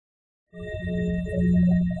Hi,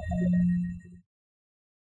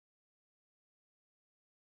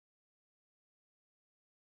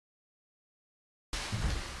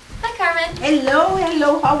 Carmen. Hello,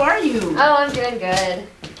 hello. How are you? Oh, I'm doing good.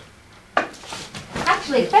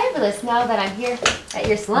 Actually, fabulous now that I'm here at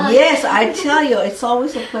your salon. Yes, I tell you, it's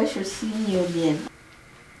always a pleasure seeing you again.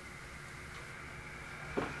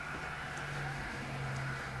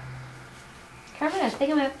 Carmen, I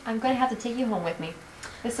think I'm going to have to take you home with me.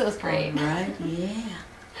 This was great. All right, yeah.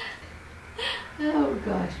 Oh,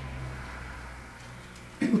 gosh.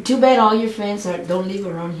 Too bad all your friends don't live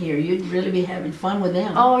around here. You'd really be having fun with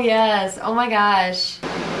them. Oh, yes. Oh, my gosh.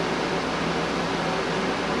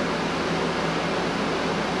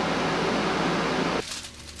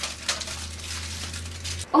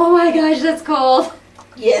 Oh, my gosh, that's cold.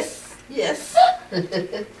 Yes, yes.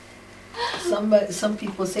 Some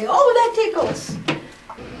people say, oh, that tickles.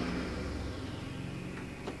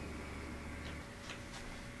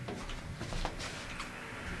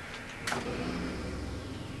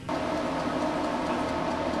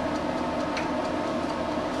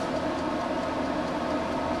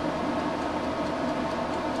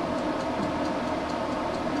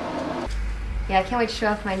 Yeah, I can't wait to show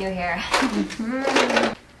off my new hair.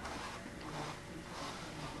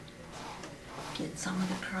 Get some of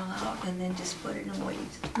the curl out and then just put it in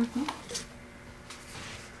waves.